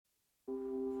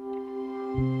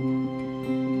You're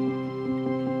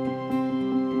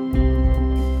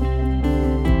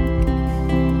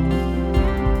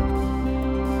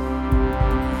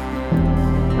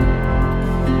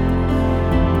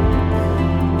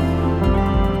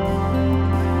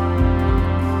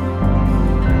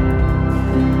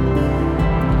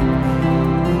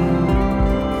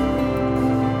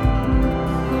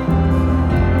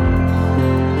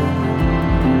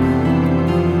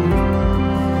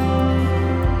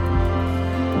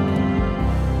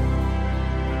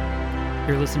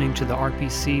listening to the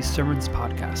RPC Sermons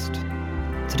Podcast.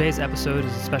 Today's episode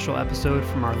is a special episode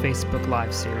from our Facebook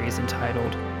Live series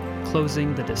entitled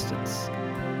Closing the Distance.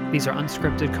 These are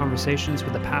unscripted conversations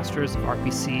with the pastors of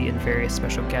RPC and various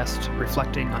special guests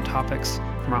reflecting on topics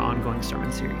from our ongoing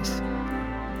sermon series.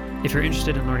 If you're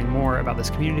interested in learning more about this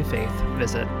community of faith,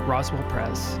 visit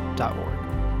roswellpres.org.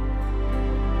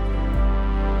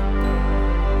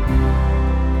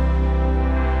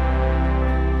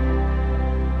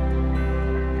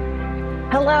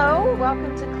 Hello,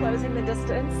 welcome to Closing the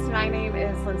Distance. My name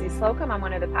is Lyndsay Slocum. I'm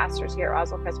one of the pastors here at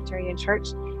Roswell Presbyterian Church,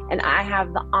 and I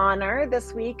have the honor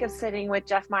this week of sitting with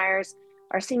Jeff Meyers,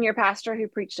 our senior pastor, who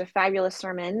preached a fabulous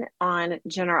sermon on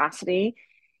generosity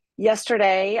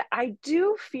yesterday. I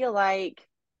do feel like,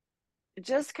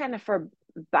 just kind of for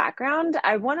background,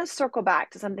 I want to circle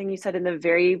back to something you said in the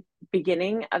very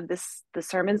beginning of the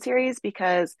sermon series,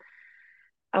 because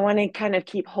I want to kind of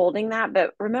keep holding that.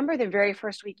 But remember, the very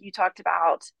first week you talked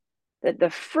about that the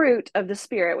fruit of the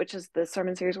Spirit, which is the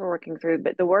sermon series we're working through,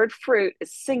 but the word fruit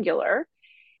is singular.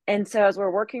 And so as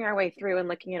we're working our way through and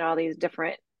looking at all these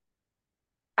different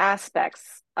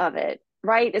aspects of it,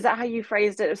 right? Is that how you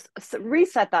phrased it?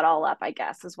 Reset that all up, I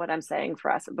guess, is what I'm saying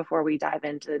for us before we dive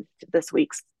into this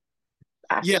week's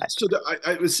aspect. Yeah, so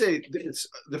I would say it's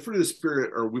the fruit of the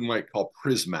Spirit, or we might call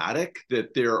prismatic,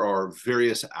 that there are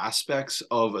various aspects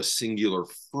of a singular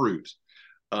fruit.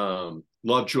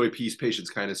 Love, joy, peace,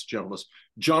 patience, kindness, gentleness.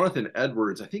 Jonathan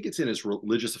Edwards, I think it's in his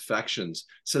Religious Affections,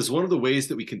 says one of the ways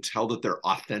that we can tell that they're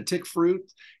authentic fruit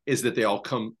is that they all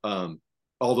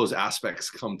those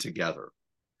aspects come together,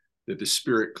 that the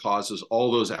Spirit causes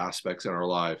all those aspects in our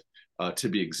life to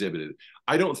be exhibited.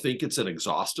 I don't think it's an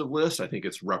exhaustive list. I think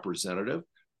it's representative.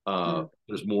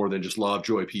 There's more than just love,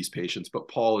 joy, peace, patience, but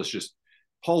Paul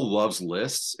loves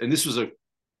lists. And this was a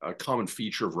common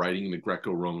feature of writing in the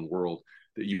Greco-Roman world,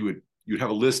 that you'd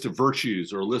have a list of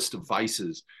virtues or a list of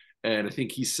vices. And I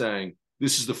think he's saying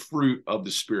this is the fruit of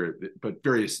the Spirit, but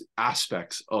various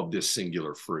aspects of this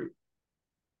singular fruit.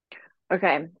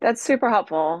 Okay, that's super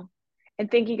helpful. And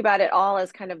thinking about it all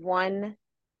as kind of one,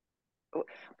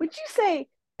 would you say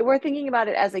we're thinking about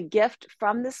it as a gift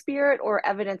from the Spirit or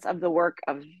evidence of the work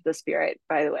of the Spirit,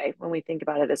 by the way, when we think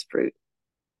about it as fruit?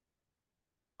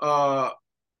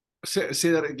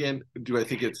 Say that again. Do I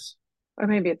think it's... Or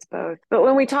maybe it's both. But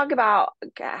when we talk about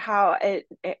how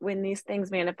when these things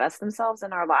manifest themselves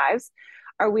in our lives,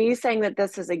 are we saying that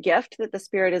this is a gift that the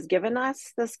Spirit has given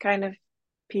us, this kind of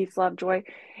peace, love, joy?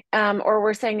 Or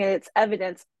we're saying it's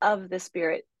evidence of the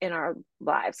Spirit in our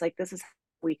lives? Like, this is,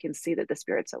 we can see that the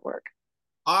Spirit's at work.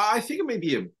 I think it may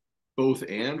be a both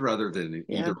and rather than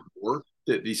either or.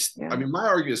 That I mean, my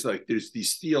argument is like there's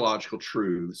these theological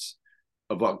truths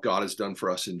of what God has done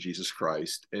for us in Jesus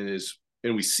Christ,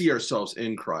 and we see ourselves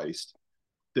in Christ,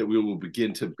 that we will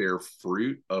begin to bear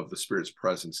fruit of the Spirit's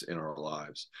presence in our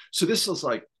lives. So this is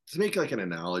like, to make like an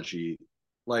analogy,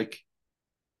 like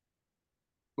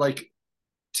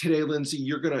today, Lyndsay,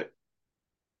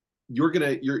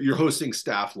 you're hosting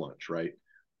staff lunch, right?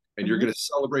 And you're going to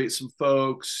celebrate some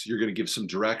folks. You're going to give some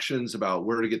directions about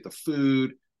where to get the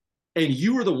food. And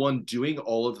you are the one doing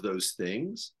all of those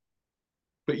things,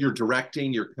 but you're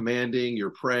directing, you're commanding, you're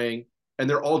praying, and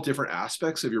they're all different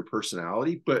aspects of your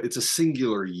personality, but it's a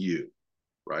singular you,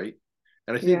 right?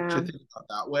 And I think to think about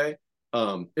that way.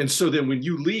 And so then when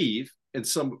you leave and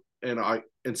somebody's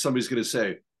going to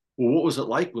say, well, what was it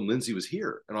like when Lyndsay was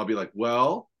here? And I'll be like,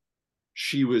 well,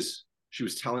 she was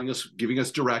telling us, giving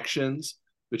us directions,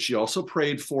 but she also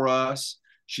prayed for us.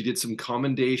 She did some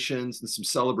commendations and some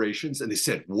celebrations. And they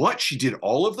said, what? She did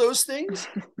all of those things?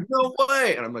 No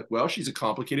way. And I'm like, well, she's a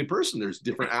complicated person. There's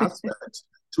different aspects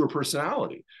to her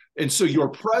personality. And so your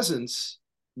presence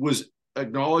was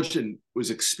acknowledged and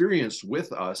was experienced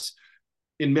with us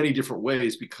in many different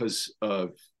ways because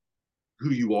of who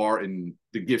you are and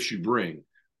the gifts you bring.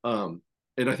 And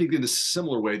I think in a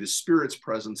similar way, the Spirit's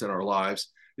presence in our lives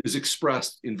is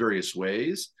expressed in various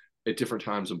ways at different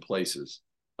times and places,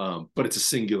 but it's a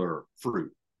singular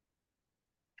fruit.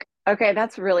 Okay,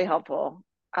 that's really helpful.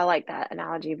 I like that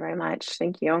analogy very much.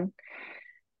 Thank you.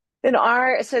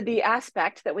 So the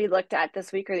aspect that we looked at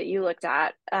this week, or that you looked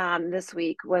at this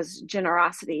week, was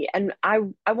generosity. And I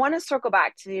want to circle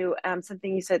back to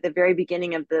something you said at the very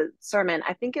beginning of the sermon.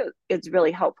 I think it's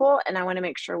really helpful, and I want to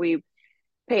make sure we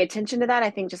pay attention to that. I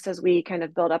think just as we kind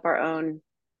of build up our own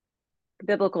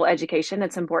biblical education,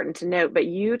 it's important to note. But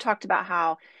you talked about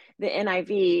how the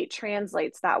NIV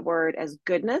translates that word as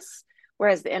goodness,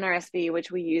 whereas the NRSV,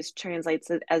 which we use, translates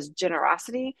it as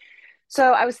generosity.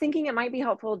 So I was thinking it might be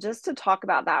helpful just to talk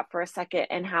about that for a second,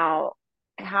 and how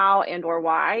and or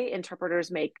why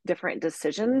interpreters make different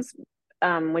decisions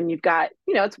when you've got,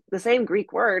 it's the same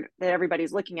Greek word that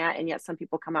everybody's looking at, and yet some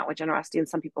people come out with generosity and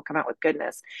some people come out with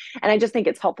goodness. And I just think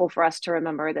it's helpful for us to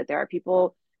remember that there are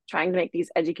people trying to make these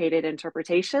educated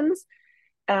interpretations.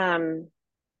 And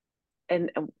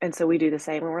so we do the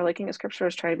same when we're looking at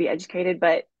scriptures, trying to be educated.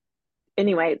 But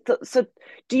anyway, so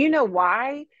do you know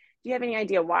why? Do you have any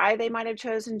idea why they might have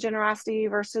chosen generosity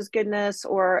versus goodness?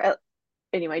 Or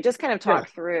anyway, just kind of talk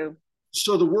through.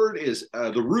 So the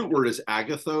root word is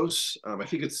agathos. I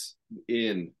think it's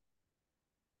in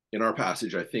our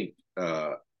passage. I think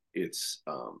it's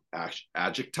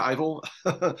adjectival,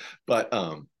 but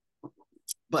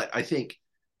I think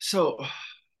so.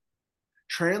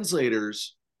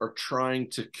 Translators are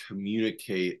trying to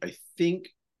communicate, I think,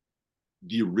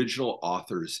 the original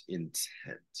author's intent.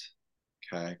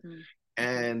 Okay.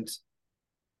 And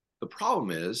the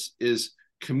problem is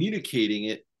communicating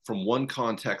it from one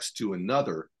context to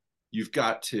another.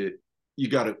 That's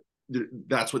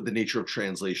what the nature of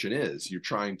translation is. You're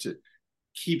trying to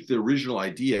keep the original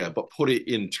idea, but put it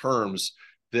in terms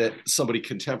that somebody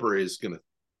contemporary is going to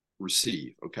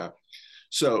receive. Okay.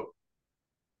 So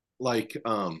like,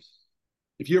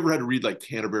 if you ever had to read like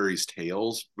Canterbury's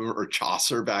Tales or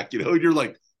Chaucer back, you're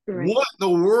like, what in the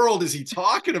world is he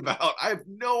talking about? I have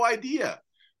no idea.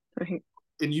 Right.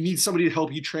 And you need somebody to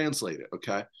help you translate it.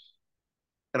 Okay.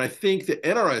 And I think the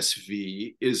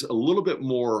NRSV is a little bit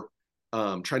more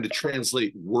trying to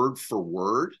translate word for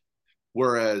word,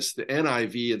 whereas the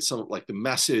NIV and some like the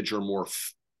Message are more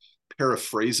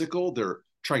paraphrasical. They're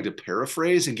trying to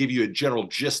paraphrase and give you a general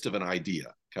gist of an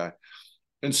idea. Okay.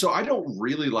 And so I don't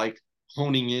really like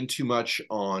honing in too much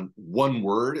on one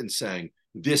word and saying,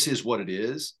 this is what it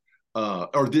is,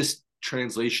 or this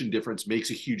translation difference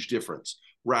makes a huge difference.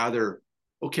 Rather,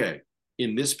 okay,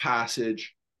 in this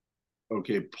passage,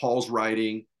 okay, Paul's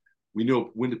writing, we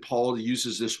know when Paul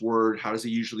uses this word, how does he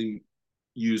usually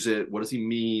use it? What does he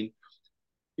mean?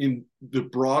 In the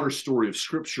broader story of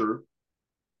Scripture,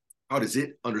 how does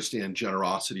it understand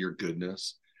generosity or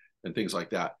goodness and things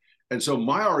like that? And so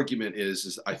my argument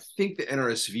is I think the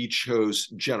NRSV chose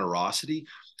generosity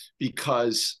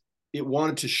because it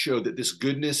wanted to show that this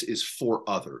goodness is for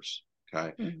others.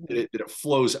 Okay. Mm-hmm. that it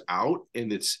flows out,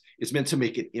 and it's meant to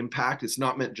make an impact. It's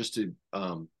not meant just to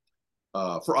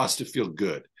for us to feel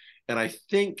good. And I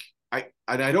think I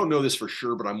don't know this for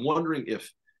sure, but I'm wondering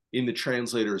if in the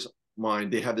translator's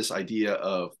mind they have this idea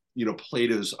of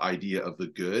Plato's idea of the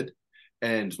good,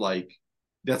 and like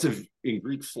that's in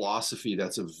Greek philosophy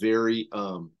that's a very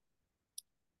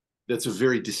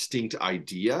distinct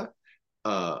idea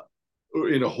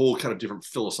in a whole kind of different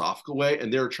philosophical way.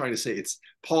 And they're trying to say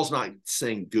Paul's not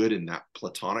saying good in that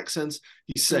Platonic sense.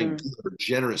 He's saying good or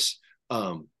generous,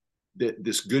 that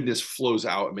this goodness flows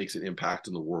out and makes an impact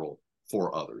in the world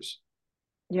for others.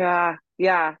 Yeah.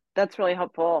 That's really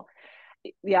helpful.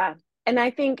 Yeah. And I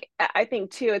think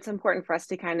too, it's important for us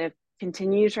to kind of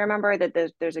continue to remember that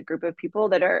there's a group of people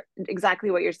that are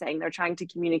exactly what you're saying. They're trying to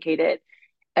communicate it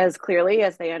as clearly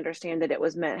as they understand that it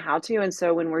was meant how to. And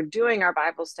so when we're doing our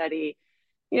Bible study,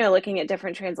 looking at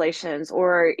different translations,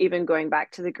 or even going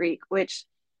back to the Greek, which,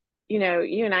 you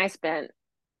and I spent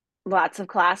lots of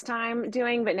class time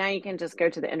doing, but now you can just go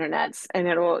to the internets and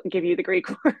it will give you the Greek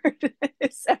word.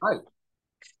 So right.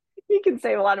 You can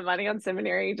save a lot of money on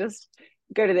seminary. Just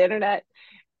go to the internet.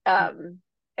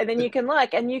 And then you can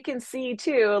look and you can see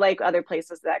too, like other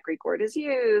places that Greek word is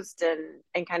used,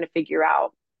 and kind of figure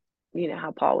out,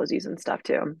 how Paul was using stuff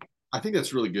too. I think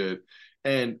that's really good.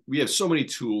 And we have so many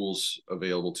tools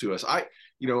available to us. Like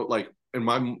in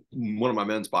one of my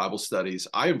men's Bible studies,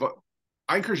 I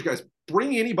encourage you guys,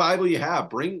 bring any Bible you have,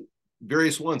 bring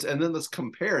various ones, and then let's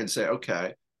compare and say,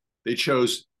 okay, they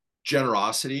chose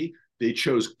generosity, they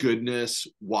chose goodness.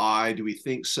 Why do we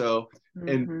think so?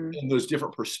 Mm-hmm. And those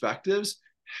different perspectives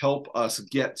help us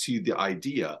get to the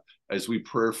idea as we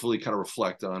prayerfully kind of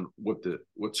reflect on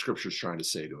what Scripture is trying to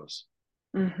say to us.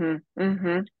 Mm-hmm.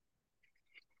 Mm-hmm.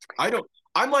 I don't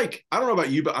know about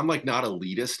you, but I'm like not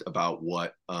elitist about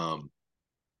what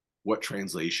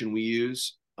translation we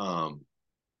use. I'm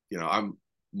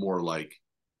more like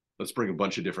let's bring a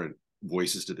bunch of different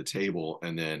voices to the table,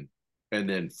 and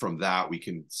then from that we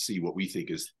can see what we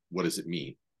think is, what does it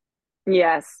mean?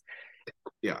 Yes.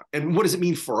 Yeah. And what does it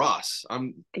mean for us?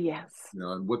 Yes.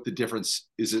 And what the difference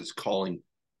is, it's calling,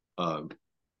 way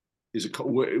is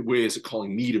it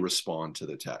calling me to respond to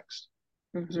the text?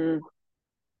 Mm-hmm.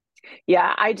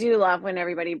 Yeah, I do love when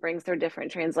everybody brings their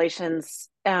different translations,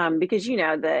 because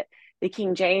that the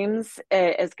King James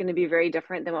is going to be very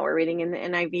different than what we're reading in the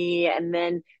NIV, and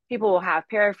then people will have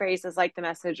paraphrases like the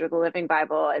Message or the Living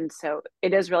Bible, and so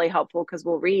it is really helpful because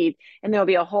we'll read and there'll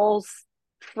be a whole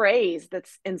phrase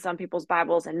that's in some people's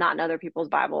Bibles and not in other people's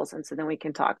Bibles, and so then we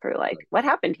can talk through like what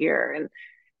happened here,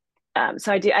 and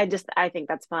so I think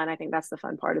that's fun. I think that's the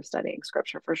fun part of studying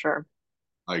Scripture for sure.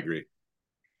 I agree.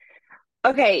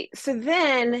 Okay, so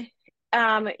then,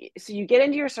 so you get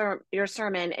into your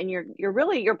sermon, and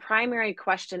your primary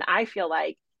question, I feel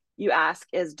like you ask,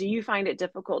 is, do you find it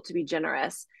difficult to be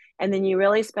generous? And then you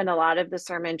really spend a lot of the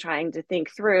sermon trying to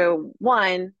think through,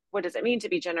 one, what does it mean to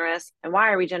be generous, and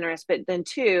why are we generous? But then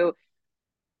two,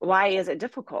 why is it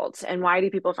difficult, and why do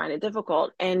people find it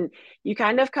difficult? And you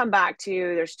kind of come back to,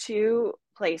 there's two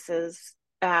places,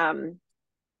 or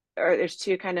there's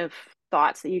two kind of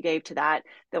thoughts that you gave to that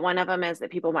one of them is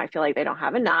that people might feel like they don't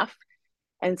have enough,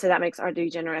 and so that makes our do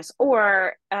generous.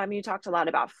 Or you talked a lot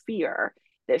about fear,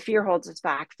 that fear holds us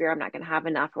back, fear I'm not going to have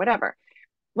enough, whatever.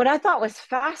 What I thought was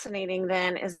fascinating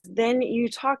then is, then you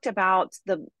talked about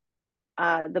the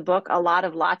book A Lot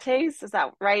of Lattes. Is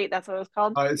that right? That's what it was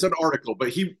called? It's an article,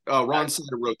 but Ron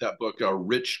Sider wrote that book,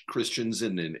 Rich Christians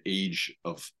in an Age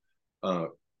of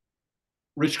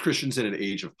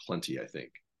Plenty, I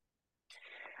think.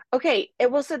 Okay,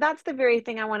 well, so that's the very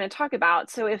thing I want to talk about.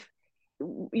 So if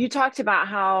you talked about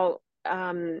how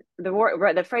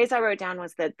the phrase I wrote down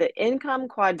was that the income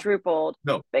quadrupled.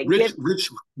 No, but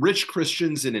rich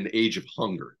Christians in an Age of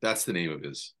Hunger. That's the name of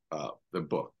his the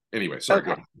book. Anyway, sorry.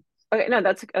 Okay. Okay, no,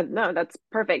 that's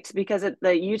perfect, because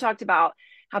you talked about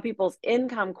how people's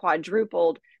income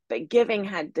quadrupled, but giving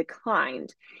had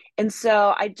declined, and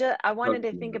so I wanted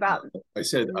to think about. I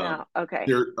said no, okay.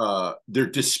 Their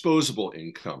disposable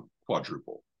income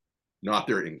quadrupled, not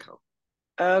their income.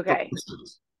 Okay.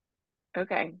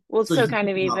 Okay. Well, so kind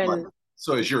of even.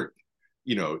 So as your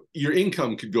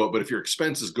income could go up, but if your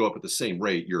expenses go up at the same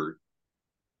rate, your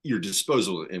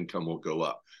disposable income will go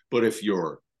up. But if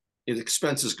your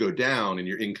expenses go down and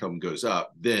your income goes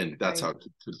up, then that's how it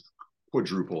could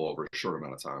quadruple over a short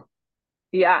amount of time.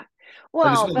 Yeah.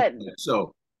 Well, but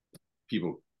so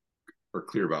people are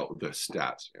clear about the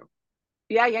stats.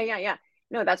 Yeah.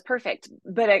 No, that's perfect.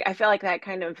 But I feel like that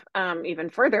kind of even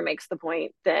further makes the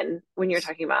point than when you're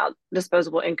talking about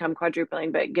disposable income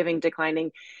quadrupling, but giving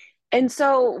declining. And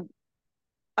so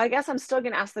I guess I'm still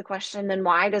going to ask the question, then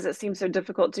why does it seem so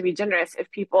difficult to be generous if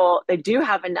they do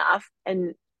have enough,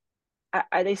 and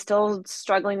are they still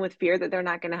struggling with fear that they're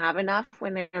not going to have enough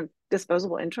when their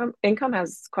disposable income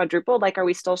has quadrupled? Like, are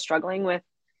we still struggling with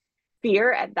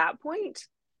fear at that point?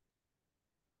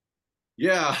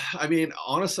 Yeah, I mean,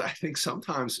 honestly, I think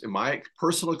sometimes in my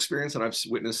personal experience, and I've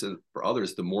witnessed it for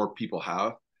others, the more people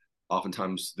have,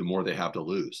 oftentimes the more they have to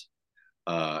lose,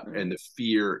 and the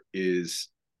fear is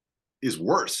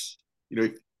worse.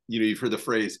 You've heard the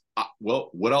phrase,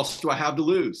 "Well, what else do I have to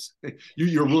lose?"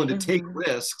 You're willing to take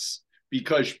risks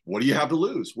because what do you have to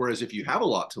lose? Whereas if you have a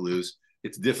lot to lose,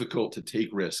 it's difficult to take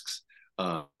risks,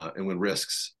 and when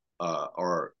risks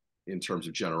are in terms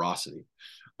of generosity.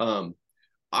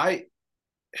 I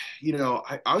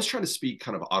was trying to speak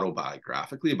kind of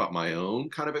autobiographically about my own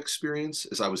kind of experience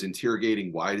as I was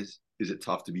interrogating why is it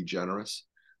tough to be generous.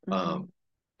 And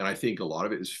I think a lot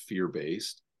of it is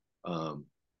fear-based.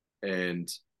 And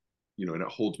it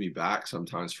holds me back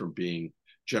sometimes from being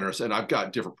generous. And I've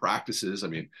got different practices. I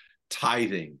mean,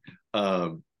 tithing,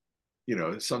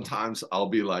 sometimes I'll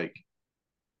be like,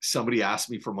 somebody asks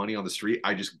me for money on the street,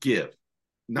 I just give,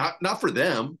 not for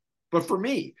them, but for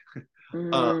me.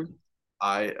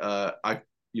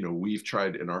 We've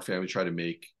tried in our family to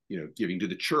make, giving to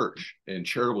the church and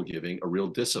charitable giving a real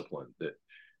discipline, that,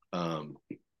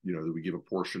 that we give a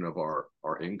portion of our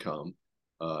income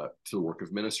to the work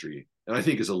of ministry. And I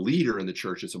think as a leader in the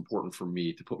church, it's important for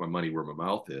me to put my money where my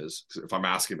mouth is. Because if I'm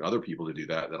asking other people to do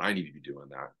that, then I need to be doing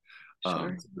that.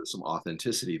 Sure. There's some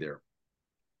authenticity there.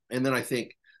 And then I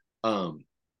think, and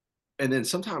then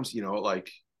sometimes, like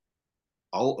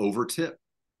I'll overtip,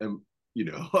 and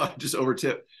just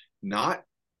overtip, and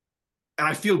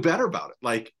I feel better about it.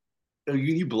 Like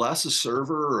you bless a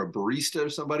server or a barista or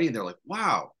somebody, and they're like,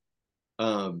 wow,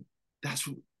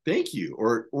 thank you.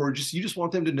 Or just, you just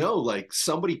want them to know, like,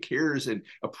 somebody cares and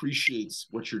appreciates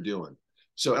what you're doing.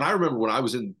 So, and I remember when I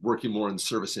was working more in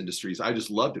service industries, I just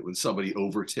loved it when somebody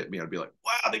over tipped me. I'd be like,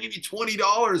 wow, they give you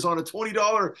 $20 on a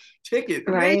 $20 ticket.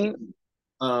 Right. Amazing.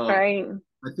 Right.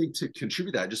 I think to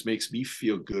contribute that just makes me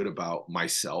feel good about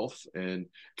myself and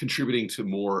contributing to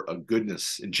more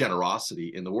goodness and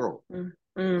generosity in the world. Mm,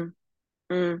 mm,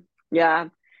 mm. Yeah,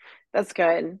 that's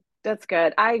good. That's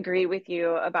good. I agree with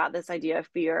you about this idea of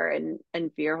fear and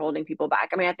fear holding people back.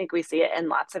 I mean, I think we see it in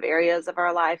lots of areas of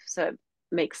our life. So it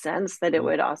makes sense that it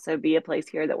would also be a place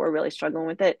here that we're really struggling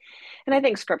with it. And I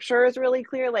think scripture is really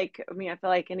clear. Like, I mean, I feel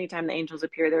like anytime the angels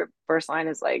appear, their first line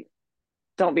is like,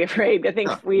 don't be afraid. I think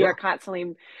Yeah, we yeah. are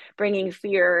constantly bringing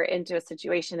fear into a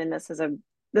situation. And this is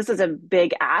a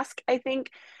big ask, I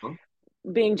think, Huh?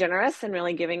 being generous and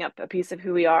really giving up a piece of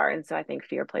who we are. And so I think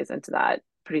fear plays into that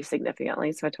pretty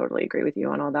significantly. So I totally agree with you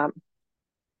on all that.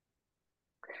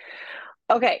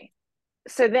 Okay.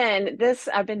 So then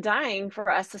I've been dying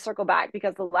for us to circle back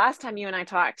because the last time you and I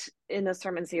talked in this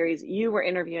sermon series, you were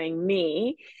interviewing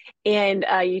me and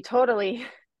you totally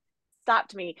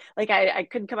stopped me. Like I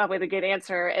couldn't come up with a good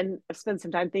answer and I've spent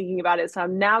some time thinking about it. So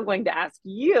I'm now going to ask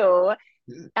you,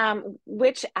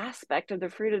 which aspect of the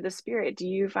fruit of the spirit do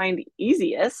you find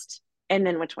easiest? And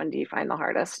then which one do you find the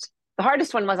hardest? The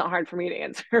hardest one wasn't hard for me to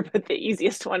answer, but the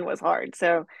easiest one was hard.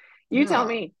 So you tell Yeah.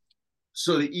 me.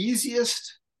 So the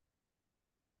easiest,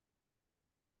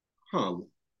 I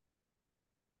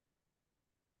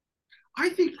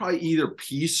think probably either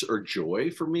peace or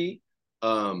joy for me.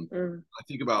 Mm, I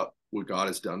think about what God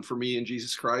has done for me in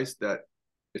Jesus Christ, that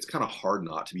it's kind of hard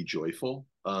not to be joyful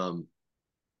and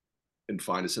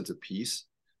find a sense of peace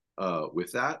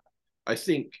with that. I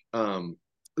think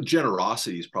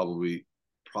generosity is probably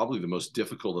the most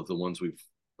difficult of the ones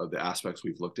of the aspects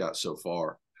we've looked at so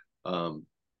far. And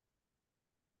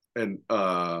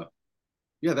yeah,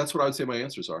 that's what I would say my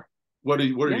answers are. What are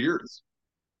yeah. yours?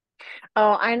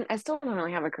 Oh, I still don't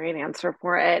really have a great answer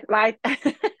for it. But I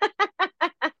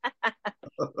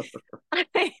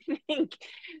think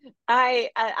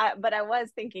but I was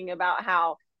thinking about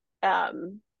how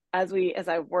um as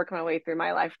I work my way through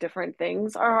my life, different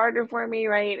things are harder for me,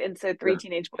 right? And so three Yeah.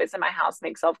 teenage boys in my house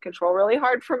make self-control really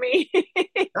hard for me.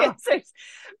 Yeah. So there's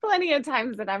plenty of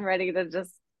times that I'm ready to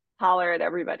just holler at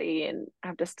everybody and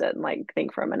have to sit and like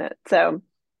think for a minute. So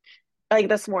like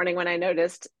this morning when I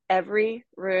noticed every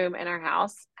room in our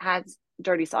house has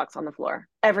dirty socks on the floor.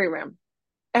 Every room.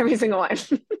 Every single one.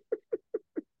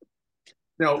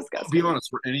 Now, I'll be Disgusting. honest,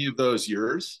 were any of those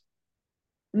yours?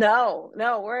 No,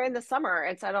 no, we're in the summer.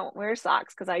 I don't wear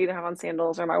socks because I either have on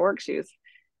sandals or my work shoes.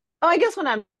 Oh, I guess when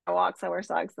I'm on walks, I wear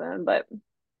socks then. But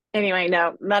anyway,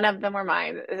 no, none of them were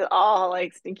mine. It's all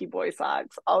like stinky boy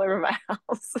socks all over my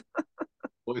house.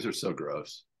 Boys are so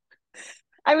gross.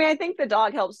 I mean, I think the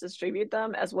dog helps distribute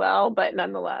them as well, but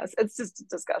nonetheless, it's just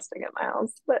disgusting at my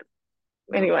house. But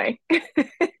Yeah. anyway,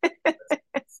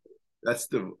 That's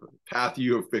the path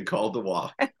you have been called to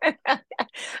walk.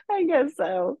 I guess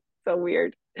so. So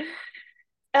weird.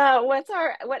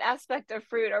 What aspect of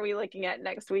fruit are we looking at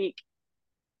next week?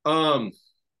 Um,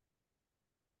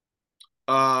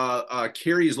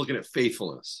 Carrie is looking at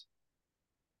faithfulness.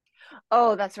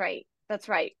 Oh, that's right. That's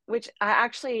right. Which I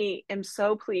actually am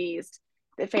so pleased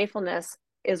that faithfulness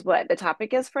is what the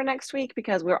topic is for next week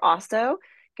because we're also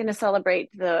going to celebrate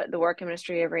the work and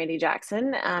ministry of Randy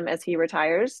Jackson as he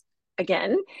retires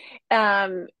again.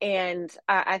 And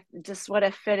I just what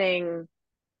a fitting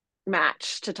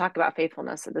match to talk about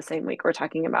faithfulness at the same week we're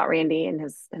talking about Randy and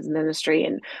his ministry.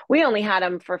 And we only had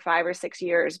him for 5 or 6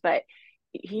 years, but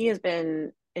he has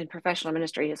been in professional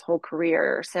ministry his whole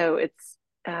career. So it's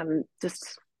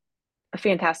just a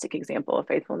fantastic example of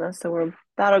faithfulness. So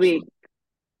that'll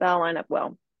line up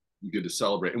well. Good to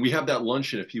celebrate. And we have that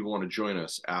luncheon if people want to join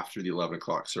us after the 11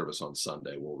 o'clock service on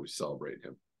Sunday where we celebrate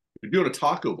him. You're doing a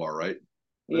taco bar, right,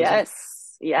 Lyndsay?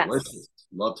 Yes, yes. Delicious.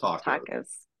 Love tacos.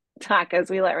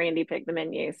 Tacos. We let Randy pick the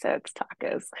menu, so it's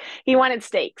tacos. He wanted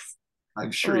steaks.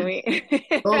 I'm sure. So we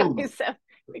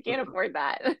can't afford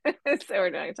that. So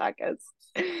we're doing tacos.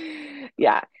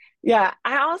 Yeah. Yeah.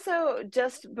 I also,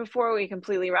 just before we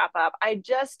completely wrap up, I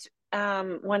just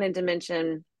wanted to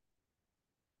mention,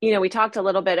 we talked a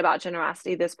little bit about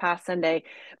generosity this past Sunday,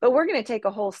 but we're going to take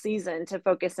a whole season to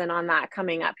focus in on that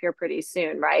coming up here pretty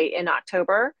soon, right? In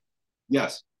October.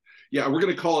 Yes. Yeah, we're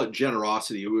going to call it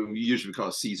generosity. We usually call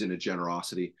it season of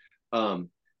generosity.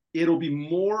 It'll be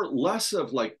less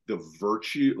of like the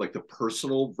virtue, like the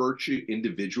personal virtue,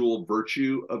 individual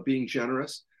virtue of being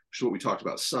generous, which is what we talked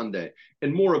about Sunday,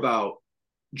 and more about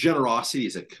generosity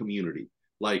as a community.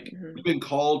 Like we've been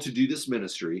called to do this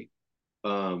ministry.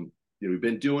 We've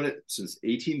been doing it since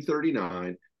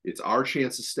 1839. It's our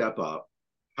chance to step up.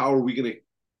 how are we going to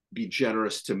be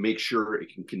generous to make sure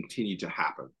it can continue to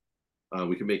happen?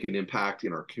 We can make an impact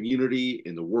in our community,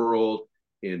 in the world,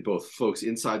 in both folks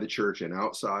inside the church and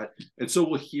outside. And so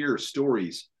we'll hear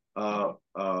stories of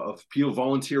people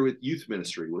volunteer with youth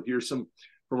ministry. We'll hear some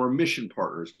from our mission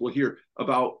partners. We'll hear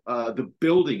about the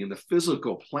building and the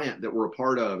physical plant that we're a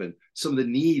part of, and some of the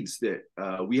needs that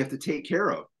we have to take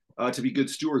care of to be good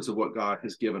stewards of what God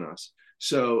has given us.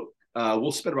 So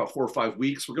we'll spend about 4 or 5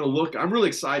 weeks. We're going to look, I'm really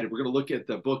excited. We're going to look at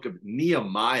the book of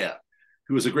Nehemiah,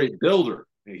 who was a great builder.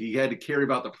 He had to care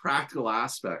about the practical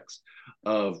aspects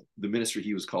of the ministry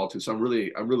he was called to. So I'm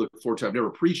really looking forward to it. I've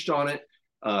never preached on it.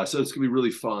 So it's going to be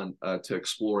really fun to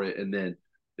explore it. And then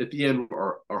at the end,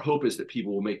 our hope is that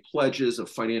people will make pledges of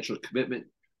financial commitment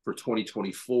for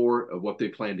 2024 of what they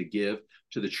plan to give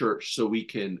to the church, so we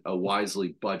can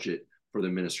wisely budget for the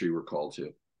ministry we're called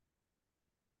to.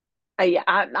 Yeah,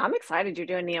 I'm excited you're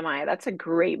doing Nehemiah. That's a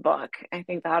great book. I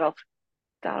think that'll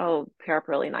pair up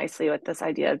really nicely with this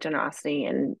idea of generosity.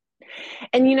 And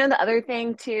the other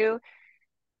thing too,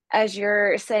 as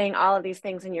you're saying all of these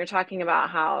things and you're talking about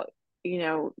how,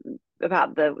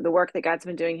 about the work that God's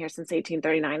been doing here since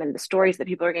 1839 and the stories that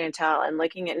people are going to tell, and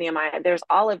looking at Nehemiah, there's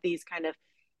all of these kind of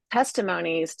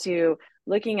testimonies to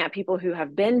looking at people who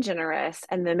have been generous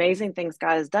and the amazing things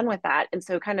God has done with that. And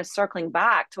so kind of circling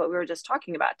back to what we were just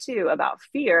talking about too, about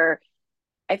fear,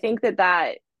 I think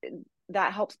that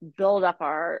helps build up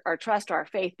our trust, our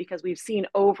faith, because we've seen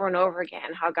over and over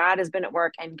again how God has been at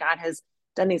work and God has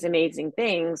done these amazing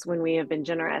things when we have been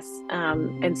generous.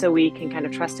 And so we can kind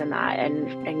of trust in that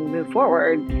and move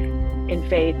forward in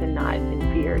faith and not in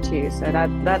fear too. So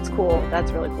that's cool.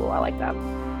 That's really cool. I like that.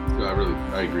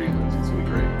 I agree. It's really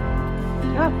great.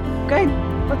 Yeah, good.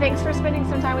 Well, thanks for spending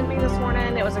some time with me this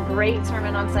morning. It was a great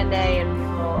sermon on Sunday, and we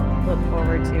will look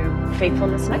forward to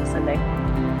faithfulness next Sunday.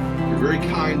 You're very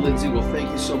kind, Lyndsay. Well, thank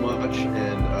you so much.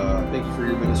 And thank you for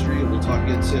your ministry. And we'll talk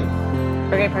again soon.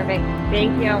 Okay, perfect.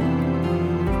 Thank you.